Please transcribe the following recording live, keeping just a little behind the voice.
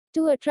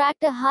To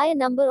attract a higher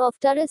number of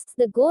tourists,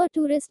 the Goa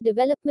Tourist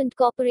Development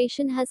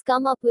Corporation has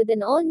come up with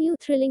an all-new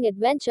thrilling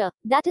adventure,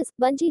 that is,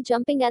 bungee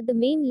jumping at the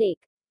main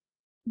lake.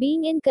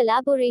 Being in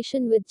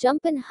collaboration with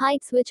Jump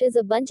Heights, which is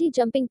a bungee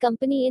jumping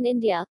company in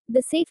India,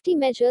 the safety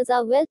measures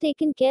are well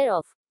taken care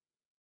of.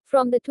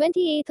 From the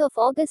 28th of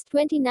August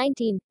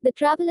 2019, the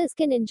travelers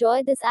can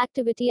enjoy this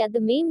activity at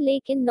the main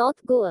lake in North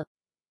Goa.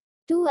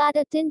 To add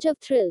a tinge of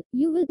thrill,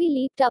 you will be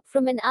leaped up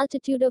from an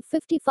altitude of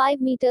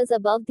 55 meters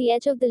above the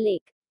edge of the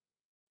lake.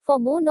 For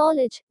more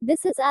knowledge,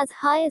 this is as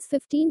high as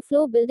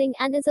 15-floor building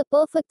and is a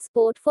perfect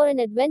sport for an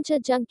adventure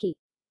junkie.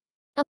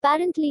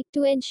 Apparently,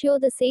 to ensure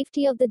the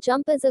safety of the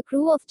jumpers, a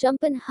crew of Jump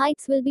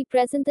Heights will be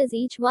present as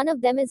each one of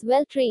them is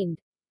well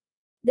trained.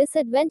 This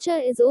adventure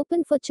is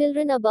open for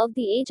children above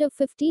the age of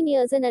 15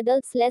 years and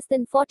adults less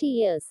than 40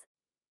 years.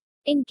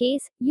 In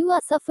case you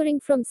are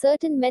suffering from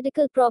certain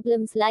medical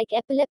problems like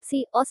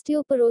epilepsy,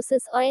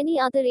 osteoporosis, or any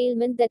other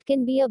ailment that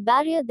can be a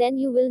barrier, then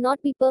you will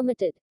not be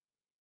permitted.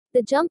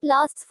 The jump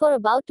lasts for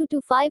about 2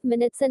 to 5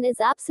 minutes and is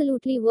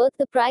absolutely worth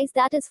the price,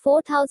 that is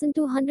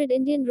 4,200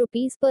 Indian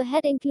rupees per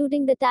head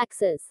including the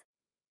taxes.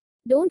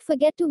 Don't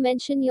forget to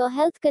mention your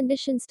health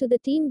conditions to the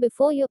team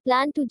before you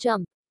plan to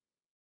jump.